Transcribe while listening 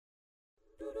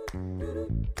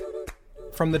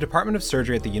From the Department of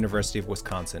Surgery at the University of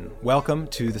Wisconsin, welcome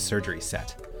to The Surgery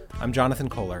Set. I'm Jonathan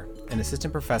Kohler, an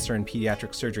assistant professor in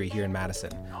pediatric surgery here in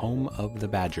Madison, home of the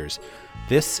Badgers.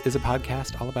 This is a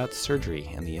podcast all about surgery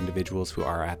and the individuals who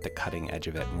are at the cutting edge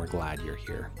of it, and we're glad you're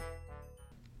here.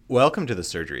 Welcome to The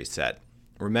Surgery Set.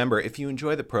 Remember, if you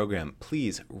enjoy the program,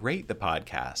 please rate the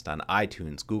podcast on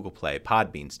iTunes, Google Play,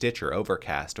 Podbean, Stitcher,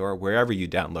 Overcast, or wherever you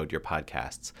download your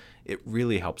podcasts. It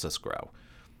really helps us grow.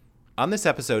 On this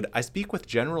episode, I speak with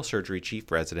General Surgery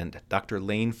Chief Resident Dr.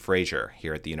 Lane Frazier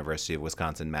here at the University of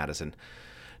Wisconsin-Madison.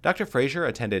 Dr. Frazier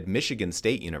attended Michigan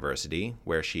State University,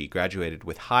 where she graduated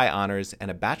with high honors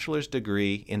and a bachelor's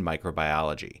degree in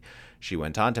microbiology. She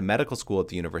went on to medical school at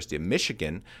the University of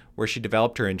Michigan, where she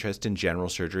developed her interest in general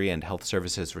surgery and health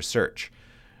services research.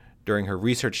 During her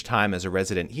research time as a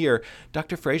resident here,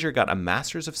 Dr. Frazier got a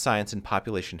Master's of Science in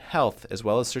Population Health, as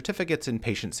well as certificates in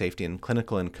patient safety and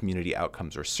clinical and community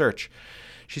outcomes research.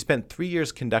 She spent 3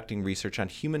 years conducting research on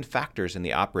human factors in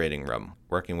the operating room,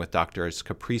 working with Drs.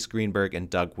 Caprice Greenberg and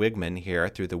Doug Wigman here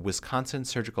through the Wisconsin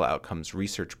Surgical Outcomes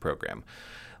Research Program.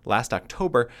 Last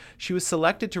October, she was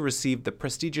selected to receive the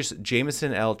prestigious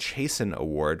Jameson L. Chasen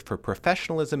Award for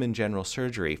Professionalism in General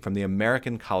Surgery from the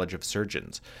American College of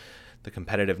Surgeons. The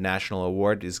competitive national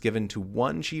award is given to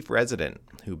one chief resident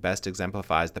who best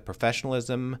exemplifies the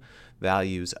professionalism,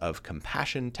 values of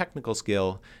compassion, technical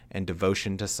skill, and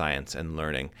devotion to science and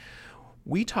learning.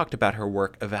 We talked about her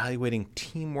work evaluating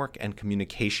teamwork and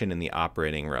communication in the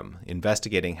operating room,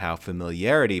 investigating how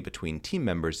familiarity between team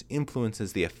members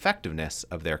influences the effectiveness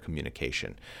of their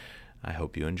communication. I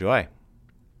hope you enjoy.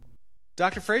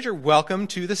 Dr. Frazier, welcome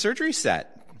to The Surgery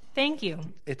Set. Thank you.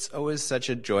 It's always such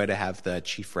a joy to have the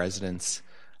chief residents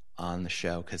on the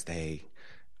show because they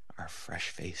are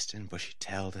fresh-faced and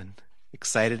bushy-tailed and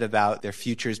excited about their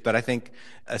futures. But I think,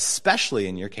 especially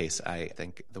in your case, I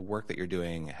think the work that you're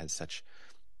doing has such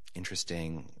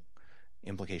interesting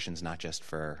implications, not just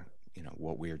for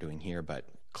what we are doing here, but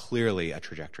clearly a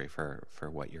trajectory for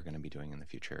what you're going to be doing in the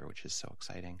future, which is so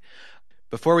exciting.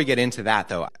 Before we get into that,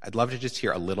 though, I'd love to just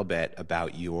hear a little bit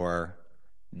about your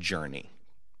journey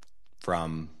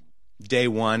from day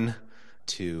one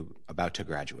to about to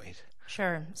graduate.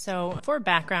 Sure. So for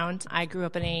background, I grew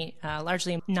up in a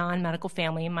largely non-medical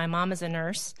family. My mom is a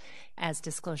nurse. As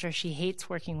disclosure, she hates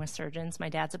working with surgeons. My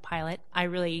dad's a pilot. I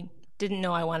really didn't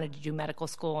know I wanted to do medical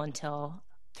school until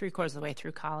 3/4 of the way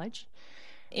through college.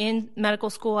 In medical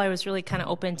school, I was really kind of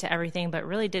open to everything, but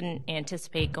really didn't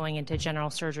anticipate going into general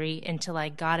surgery until I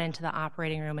got into the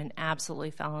operating room and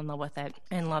absolutely fell in love with it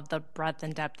and loved the breadth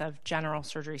and depth of general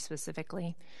surgery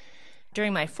specifically.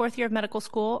 During my 4th year of medical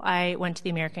school, I went to the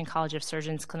American College of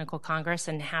Surgeons Clinical Congress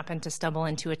and happened to stumble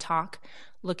into a talk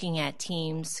looking at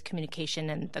teams, communication,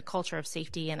 and the culture of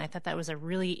safety, and I thought that was a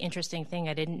really interesting thing.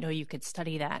 I didn't know you could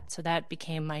study that, so that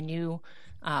became my new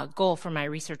goal for my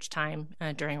research time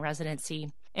during residency.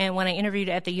 And when I interviewed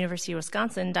at the University of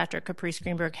Wisconsin, Dr. Caprice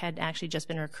Greenberg had actually just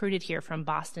been recruited here from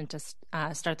Boston to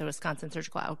start the Wisconsin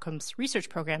Surgical Outcomes Research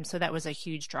Program, so that was a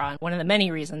huge draw. One of the many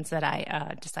reasons that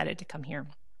I decided to come here.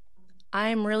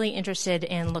 I'm really interested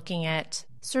in looking at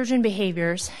surgeon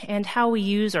behaviors and how we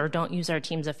use or don't use our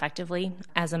teams effectively.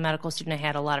 As a medical student, I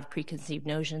had a lot of preconceived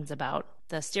notions about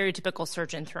the stereotypical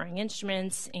surgeon throwing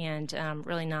instruments and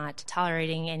really not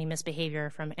tolerating any misbehavior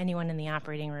from anyone in the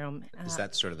operating room. Is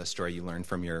that sort of the story you learned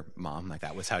from your mom? Like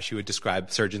that was how she would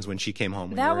describe surgeons when she came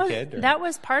home when you were a kid? Or? That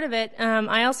was part of it.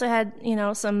 I also had,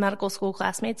 some medical school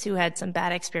classmates who had some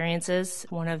bad experiences.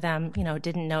 One of them,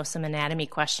 didn't know some anatomy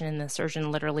question, and the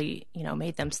surgeon literally,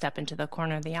 made them step into the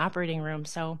corner of the operating room.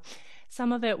 So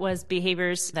some of it was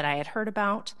behaviors that I had heard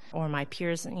about or my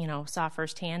peers, saw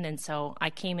firsthand. And so I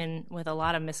came in with a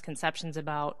lot of misconceptions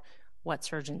about what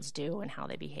surgeons do and how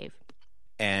they behave.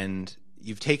 And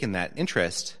you've taken that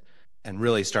interest and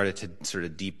really started to sort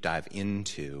of deep dive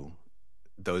into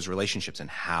those relationships and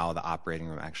how the operating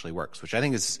room actually works, which I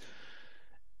think is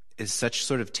such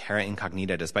sort of terra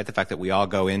incognita, despite the fact that we all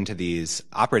go into these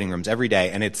operating rooms every day,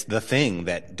 and it's the thing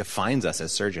that defines us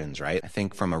as surgeons, right? I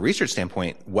think from a research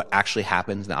standpoint, what actually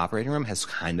happens in the operating room has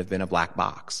kind of been a black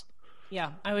box.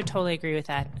 Yeah, I would totally agree with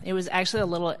that. It was actually a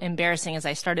little embarrassing as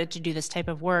I started to do this type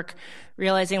of work,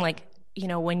 realizing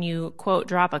when you, quote,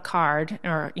 drop a card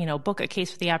or, book a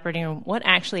case for the operating room, what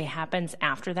actually happens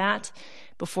after that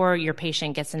before your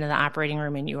patient gets into the operating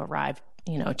room and you arrive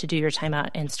to do your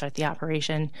timeout and start the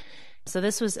operation. So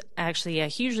this was actually a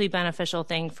hugely beneficial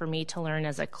thing for me to learn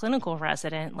as a clinical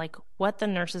resident, like what the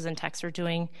nurses and techs are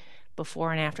doing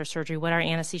before and after surgery, what our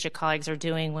anesthesia colleagues are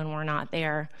doing when we're not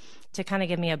there, to kind of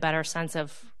give me a better sense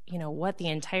of, what the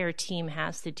entire team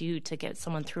has to do to get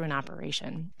someone through an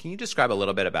operation. Can you describe a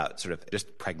little bit about sort of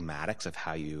just pragmatics of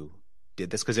how you did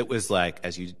this? Because it was like,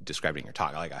 as you described in your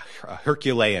talk, like a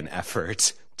Herculean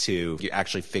effort to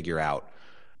actually figure out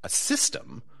a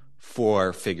system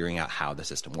for figuring out how the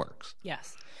system works.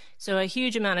 Yes. So a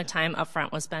huge amount of time up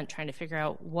front was spent trying to figure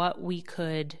out what we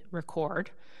could record,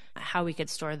 how we could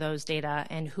store those data,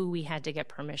 and who we had to get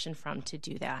permission from to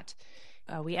do that.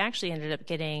 We actually ended up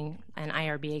getting an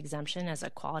IRB exemption as a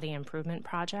quality improvement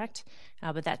project,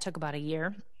 but that took about a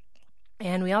year.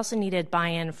 And we also needed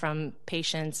buy-in from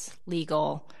patients,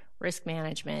 legal, risk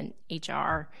management,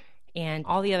 HR, and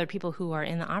all the other people who are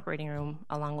in the operating room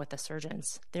along with the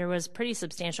surgeons. There was pretty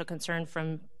substantial concern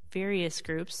from various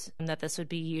groups that this would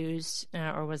be used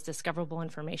or was discoverable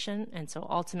information. And so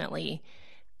ultimately,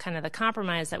 kind of the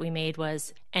compromise that we made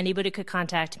was anybody could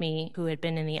contact me who had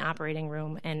been in the operating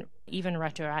room and even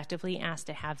retroactively asked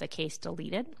to have the case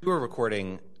deleted. You were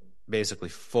recording basically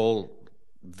full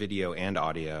video and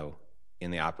audio in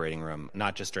the operating room,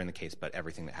 not just during the case, but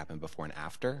everything that happened before and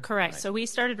after? Correct. Right. So we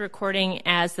started recording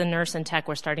as the nurse and tech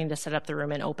were starting to set up the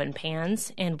room in open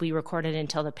pans, and we recorded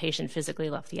until the patient physically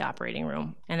left the operating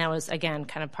room. And that was, again,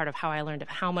 kind of part of how I learned of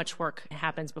how much work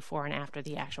happens before and after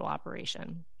the actual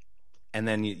operation. And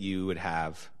then you would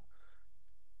have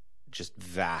just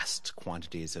vast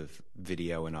quantities of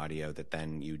video and audio that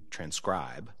then you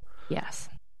transcribe. Yes.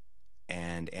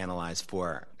 And analyze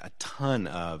for a ton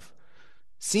of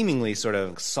seemingly sort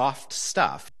of soft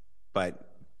stuff, but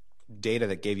data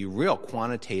that gave you real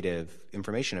quantitative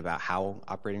information about how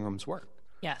operating rooms work.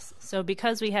 Yes. So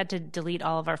because we had to delete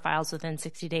all of our files within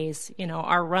 60 days,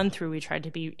 our run-through, we tried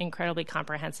to be incredibly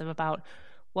comprehensive about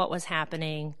what was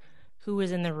happening, who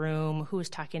was in the room, who was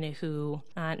talking to who,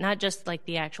 not just like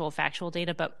the actual factual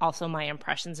data, but also my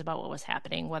impressions about what was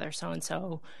happening, whether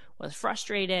so-and-so was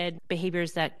frustrated,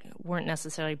 behaviors that weren't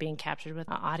necessarily being captured with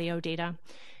audio data,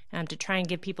 to try and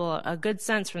give people a good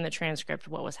sense from the transcript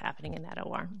of what was happening in that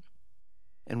OR.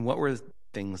 And what were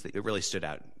things that really stood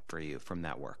out for you from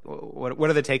that work? What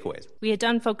are the takeaways? We had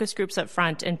done focus groups up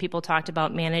front, and people talked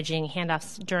about managing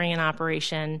handoffs during an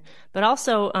operation, but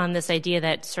also this idea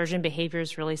that surgeon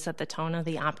behaviors really set the tone of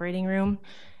the operating room.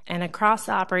 And across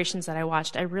the operations that I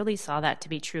watched, I really saw that to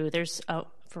be true. There's a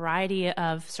variety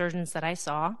of surgeons that I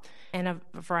saw and a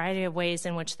variety of ways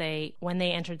in which when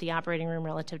they entered the operating room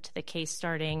relative to the case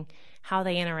starting, how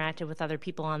they interacted with other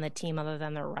people on the team other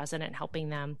than their resident helping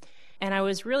them. And I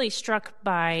was really struck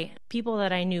by people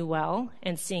that I knew well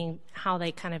and seeing how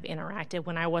they kind of interacted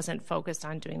when I wasn't focused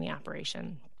on doing the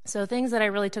operation. So things that I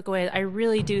really took away, I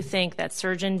really do think that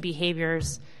surgeon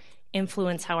behaviors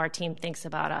influence how our team thinks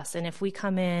about us. And if we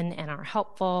come in and are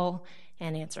helpful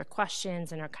and answer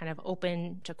questions and are kind of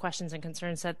open to questions and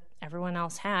concerns that everyone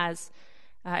else has,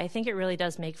 I think it really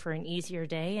does make for an easier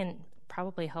day and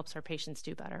probably helps our patients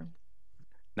do better.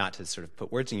 Not to sort of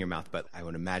put words in your mouth, but I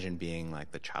would imagine being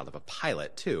like the child of a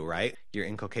pilot too, right? You're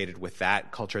inculcated with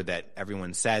that culture that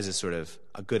everyone says is sort of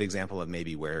a good example of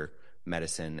maybe where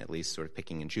medicine, at least sort of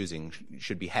picking and choosing,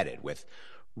 should be headed, with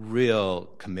real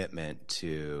commitment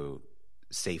to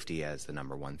safety as the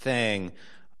number one thing,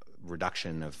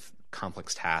 reduction of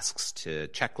complex tasks to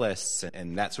checklists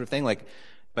and that sort of thing.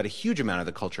 But a huge amount of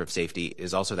the culture of safety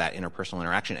is also that interpersonal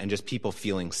interaction and just people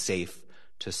feeling safe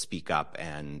to speak up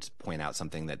and point out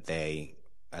something that they,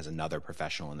 as another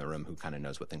professional in the room who kind of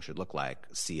knows what things should look like,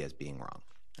 see as being wrong.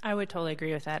 I would totally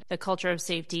agree with that. The culture of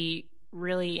safety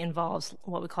really involves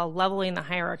what we call leveling the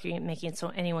hierarchy and making it so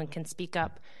anyone can speak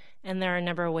up. And there are a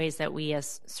number of ways that we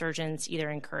as surgeons either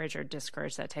encourage or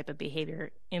discourage that type of behavior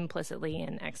implicitly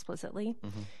and explicitly.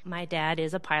 Mm-hmm. My dad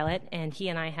is a pilot, and he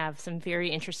and I have some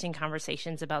very interesting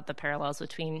conversations about the parallels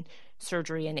between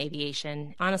surgery and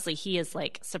aviation. Honestly, he is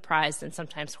surprised and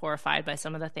sometimes horrified by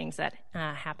some of the things that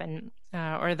happen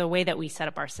or the way that we set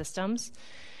up our systems.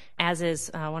 As is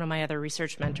one of my other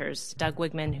research mentors, Doug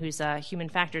Wigman, who's a human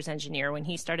factors engineer. When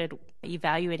he started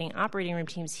evaluating operating room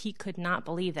teams, he could not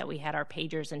believe that we had our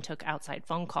pagers and took outside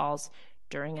phone calls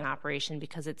during an operation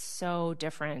because it's so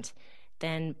different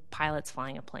than pilots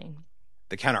flying a plane.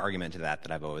 The counter-argument to that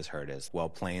I've always heard is, well,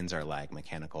 planes are like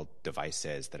mechanical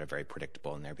devices that are very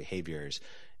predictable in their behaviors,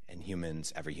 and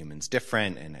every human's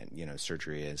different, and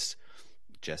surgery is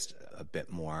just a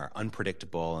bit more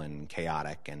unpredictable and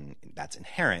chaotic, and that's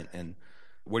inherent. And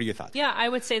what are your thoughts? Yeah, I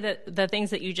would say that the things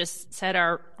that you just said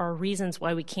are reasons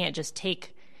why we can't just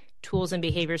take tools and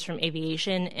behaviors from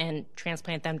aviation and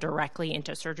transplant them directly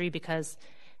into surgery, because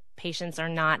patients are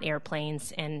not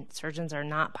airplanes and surgeons are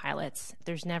not pilots.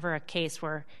 There's never a case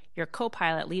where your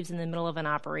co-pilot leaves in the middle of an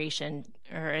operation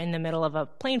or in the middle of a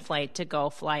plane flight to go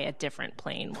fly a different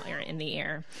plane while you're in the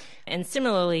air. And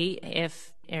similarly,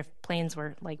 if planes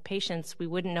were like patients, we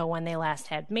wouldn't know when they last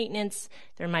had maintenance.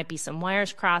 There might be some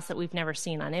wires crossed that we've never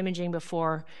seen on imaging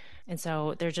before. And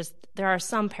so there are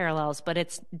some parallels, but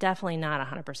it's definitely not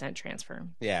 100% transfer.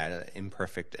 Yeah,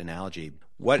 imperfect analogy.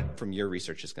 What from your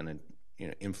research is going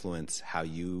to influence how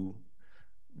you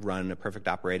run a perfect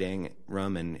operating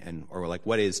room or like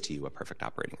what is to you a perfect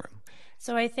operating room?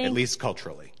 So I think, at least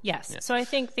culturally. Yes. Yeah. So I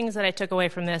think things that I took away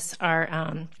from this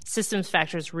are systems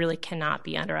factors really cannot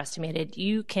be underestimated.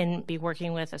 You can be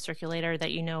working with a circulator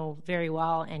that you know very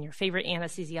well and your favorite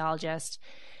anesthesiologist,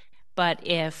 but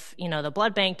if, the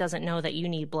blood bank doesn't know that you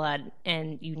need blood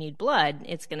and you need blood,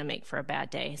 it's going to make for a bad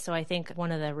day. So I think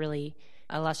one of the really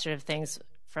illustrative things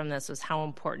from this was how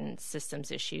important systems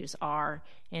issues are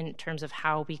in terms of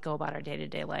how we go about our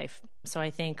day-to-day life. So I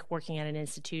think working at an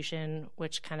institution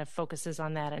which kind of focuses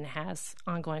on that and has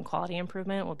ongoing quality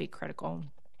improvement will be critical.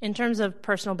 In terms of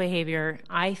personal behavior,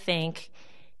 I think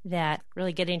that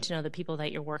really getting to know the people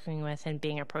that you're working with and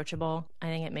being approachable, I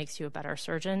think it makes you a better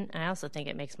surgeon. I also think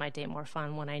it makes my day more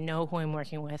fun when I know who I'm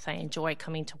working with. I enjoy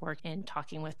coming to work and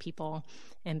talking with people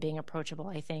and being approachable.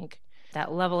 I think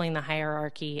that leveling the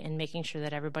hierarchy and making sure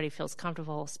that everybody feels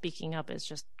comfortable speaking up is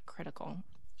just critical.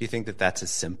 Do you think that that's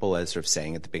as simple as sort of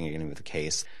saying at the beginning of the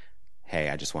case, hey,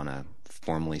 I just want to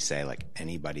formally say like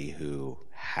anybody who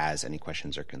has any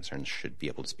questions or concerns should be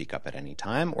able to speak up at any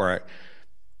time? Or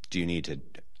do you need to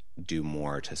do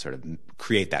more to sort of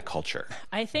create that culture?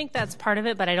 I think that's part of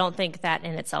it, but I don't think that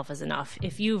in itself is enough.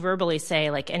 If you verbally say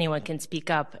like anyone can speak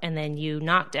up and then you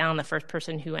knock down the first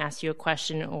person who asks you a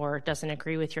question or doesn't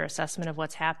agree with your assessment of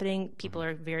what's happening, people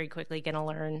are very quickly going to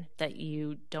learn that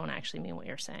you don't actually mean what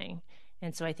you're saying.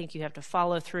 And so I think you have to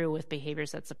follow through with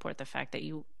behaviors that support the fact that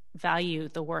you value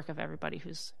the work of everybody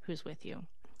who's with you.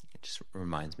 It just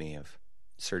reminds me of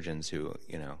surgeons who,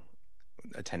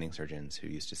 attending surgeons who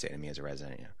used to say to me as a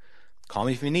resident, call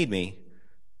me if you need me.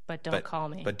 But don't call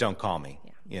me. But don't call me,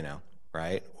 yeah.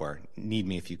 Right? Or need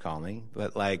me if you call me.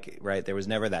 But right, there was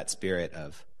never that spirit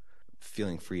of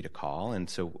feeling free to call. And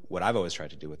so what I've always tried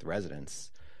to do with the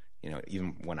residents,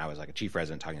 even when I was like a chief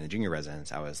resident talking to the junior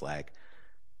residents, I was like,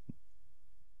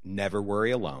 never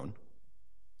worry alone,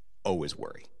 always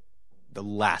worry. The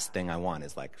last thing I want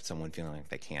is like someone feeling like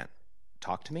they can't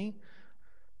talk to me.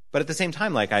 But at the same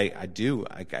time, like I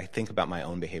think about my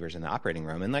own behaviors in the operating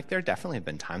room, and like there definitely have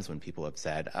been times when people have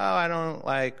said, "Oh, I don't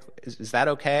like, is that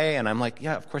okay?" And I'm like,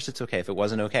 "Yeah, of course it's okay. If it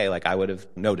wasn't okay, like I would have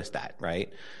noticed that,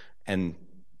 right?" And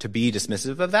to be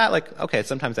dismissive of that, like, okay,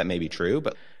 sometimes that may be true,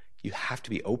 but you have to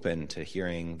be open to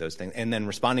hearing those things and then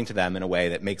responding to them in a way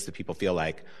that makes the people feel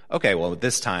like, okay, well,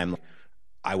 this time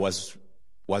I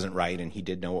wasn't right and he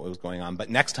did know what was going on, but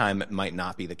next time it might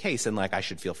not be the case, and like I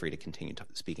should feel free to continue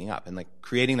speaking up. And like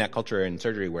creating that culture in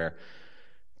surgery where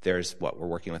there's we're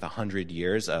working with 100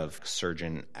 years of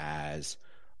surgeon as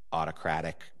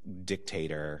autocratic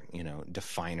dictator,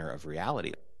 definer of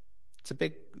reality. It's a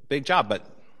big job, but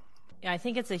yeah, I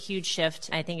think it's a huge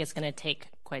shift. I think it's going to take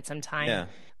quite some time. Yeah.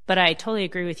 But I totally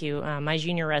agree with you. My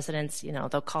junior residents,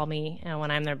 they'll call me when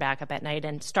I'm their backup at night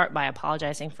and start by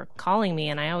apologizing for calling me.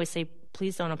 And I always say,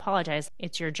 please don't apologize.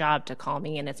 It's your job to call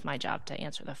me and it's my job to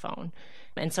answer the phone.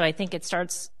 And so I think it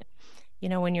starts,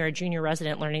 when you're a junior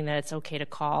resident, learning that it's okay to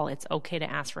call, it's okay to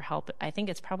ask for help. I think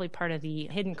it's probably part of the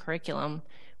hidden curriculum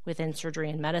within surgery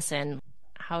and medicine,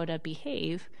 how to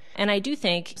behave. And I do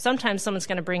think sometimes someone's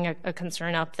going to bring a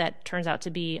concern up that turns out to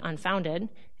be unfounded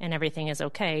and everything is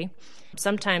okay.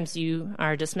 Sometimes you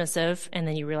are dismissive and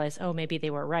then you realize, oh, maybe they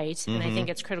were right. Mm-hmm. And I think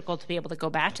it's critical to be able to go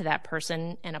back to that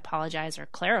person and apologize or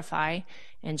clarify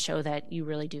and show that you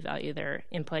really do value their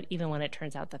input, even when it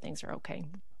turns out that things are okay.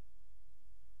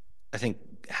 I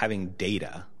think having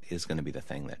data is going to be the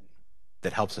thing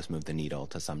that helps us move the needle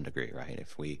to some degree, right?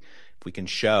 If we can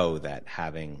show that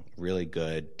having really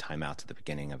good timeouts at the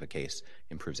beginning of a case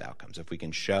improves outcomes, if we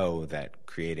can show that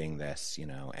creating this,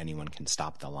 anyone can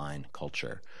stop the line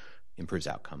culture improves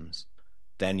outcomes,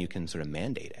 then you can sort of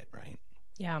mandate it, right?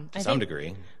 Yeah. To some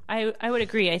degree. I would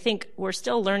agree. I think we're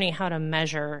still learning how to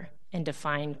measure and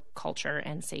define culture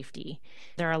and safety.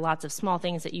 There are lots of small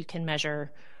things that you can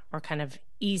measure or kind of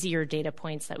easier data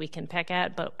points that we can pick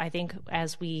at, but I think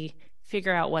as we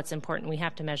figure out what's important, we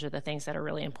have to measure the things that are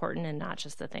really important and not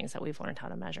just the things that we've learned how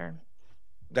to measure.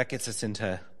 That gets us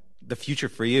into the future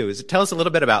for you. Tell us a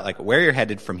little bit about like where you're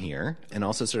headed from here and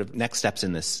also sort of next steps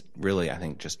in this really, I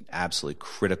think, just absolutely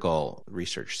critical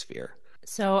research sphere.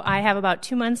 So I have about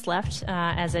 2 months left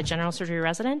as a general surgery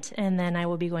resident, and then I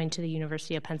will be going to the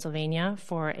University of Pennsylvania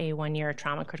for a 1-year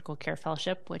trauma critical care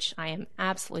fellowship, which I am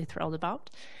absolutely thrilled about.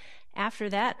 After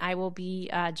that, I will be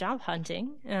job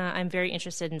hunting. I'm very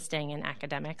interested in staying in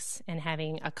academics and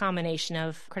having a combination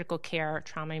of critical care,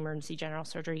 trauma, emergency, general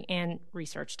surgery, and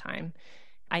research time.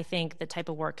 I think the type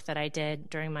of work that I did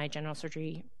during my general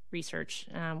surgery research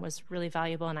was really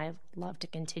valuable, and I'd love to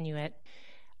continue it.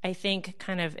 I think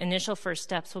kind of initial first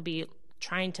steps will be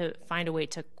trying to find a way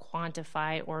to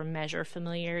quantify or measure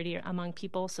familiarity among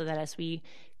people so that as we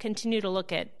continue to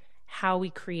look at how we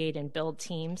create and build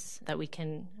teams, that we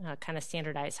can kind of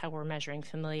standardize how we're measuring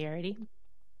familiarity.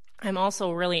 I'm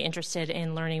also really interested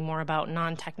in learning more about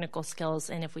non-technical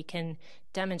skills and if we can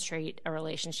demonstrate a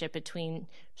relationship between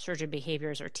surgeon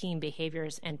behaviors or team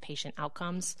behaviors and patient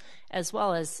outcomes, as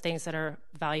well as things that are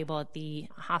valuable at the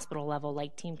hospital level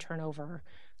like team turnover,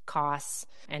 costs,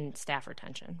 and staff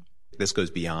retention. This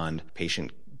goes beyond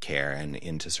patient care and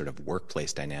into sort of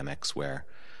workplace dynamics where,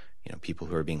 people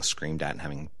who are being screamed at and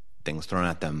having things thrown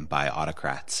at them by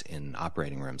autocrats in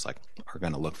operating rooms are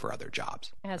going to look for other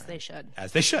jobs. As they should.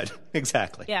 As they should,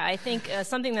 exactly. Yeah, I think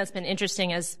something that's been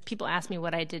interesting as people ask me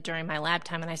what I did during my lab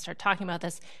time and I start talking about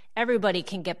this, everybody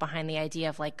can get behind the idea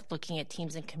of looking at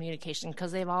teams and communication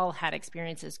because they've all had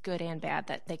experiences, good and bad,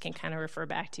 that they can kind of refer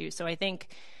back to. So I think,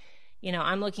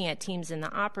 I'm looking at teams in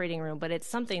the operating room, but it's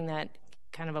something that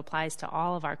kind of applies to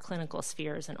all of our clinical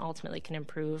spheres and ultimately can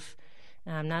improve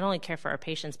not only care for our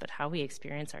patients, but how we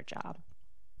experience our job.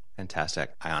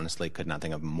 Fantastic. I honestly could not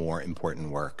think of more important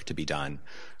work to be done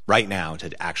right now to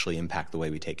actually impact the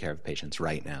way we take care of patients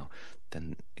right now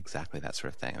than exactly that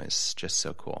sort of thing. It's just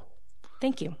so cool.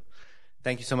 Thank you.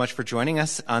 Thank you so much for joining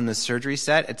us on the surgery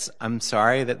set. I'm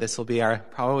sorry that this will be our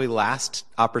probably last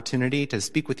opportunity to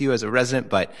speak with you as a resident,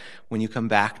 but when you come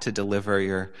back to deliver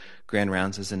your grand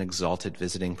rounds as an exalted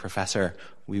visiting professor,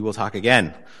 we will talk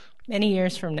again. Many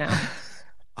years from now.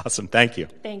 Awesome. Thank you.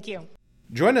 Thank you.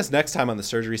 Join us next time on the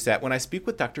surgery set when I speak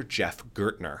with Dr. Jeff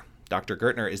Gertner. Dr.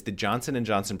 Gertner is the Johnson &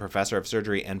 Johnson Professor of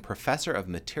Surgery and Professor of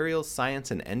Materials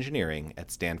Science and Engineering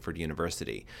at Stanford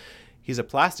University. He's a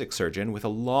plastic surgeon with a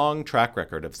long track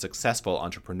record of successful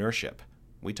entrepreneurship.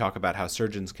 We talk about how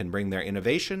surgeons can bring their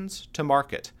innovations to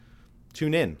market.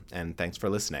 Tune in, and thanks for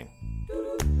listening.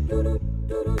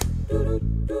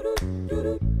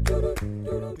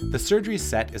 The Surgery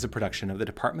Set is a production of the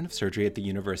Department of Surgery at the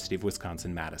University of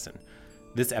Wisconsin-Madison.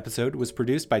 This episode was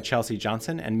produced by Chelsea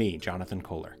Johnson and me, Jonathan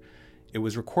Kohler. It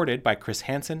was recorded by Chris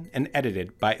Hansen and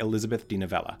edited by Elizabeth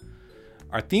DiNovella.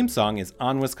 Our theme song is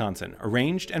On Wisconsin,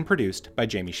 arranged and produced by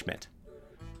Jamie Schmidt.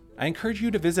 I encourage you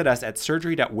to visit us at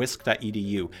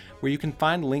surgery.wisc.edu, where you can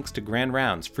find links to grand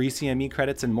rounds, free CME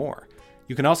credits, and more.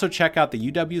 You can also check out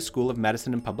the UW School of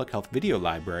Medicine and Public Health video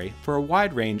library for a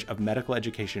wide range of medical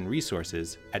education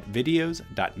resources at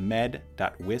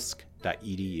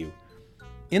videos.med.wisc.edu.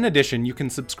 In addition, you can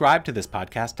subscribe to this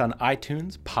podcast on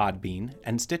iTunes, Podbean,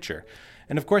 and Stitcher.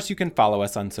 And of course, you can follow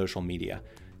us on social media.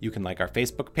 You can like our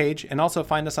Facebook page and also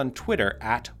find us on Twitter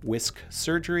at Wisc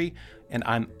Surgery, and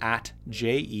I'm at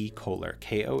J.E. Kohler,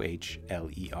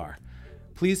 Kohler.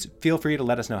 Please feel free to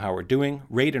let us know how we're doing,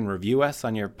 rate and review us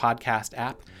on your podcast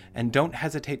app, and don't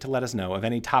hesitate to let us know of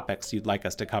any topics you'd like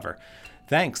us to cover.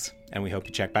 Thanks, and we hope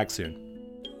you check back soon.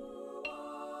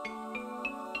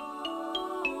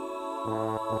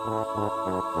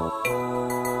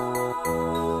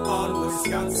 On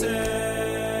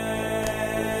Wisconsin.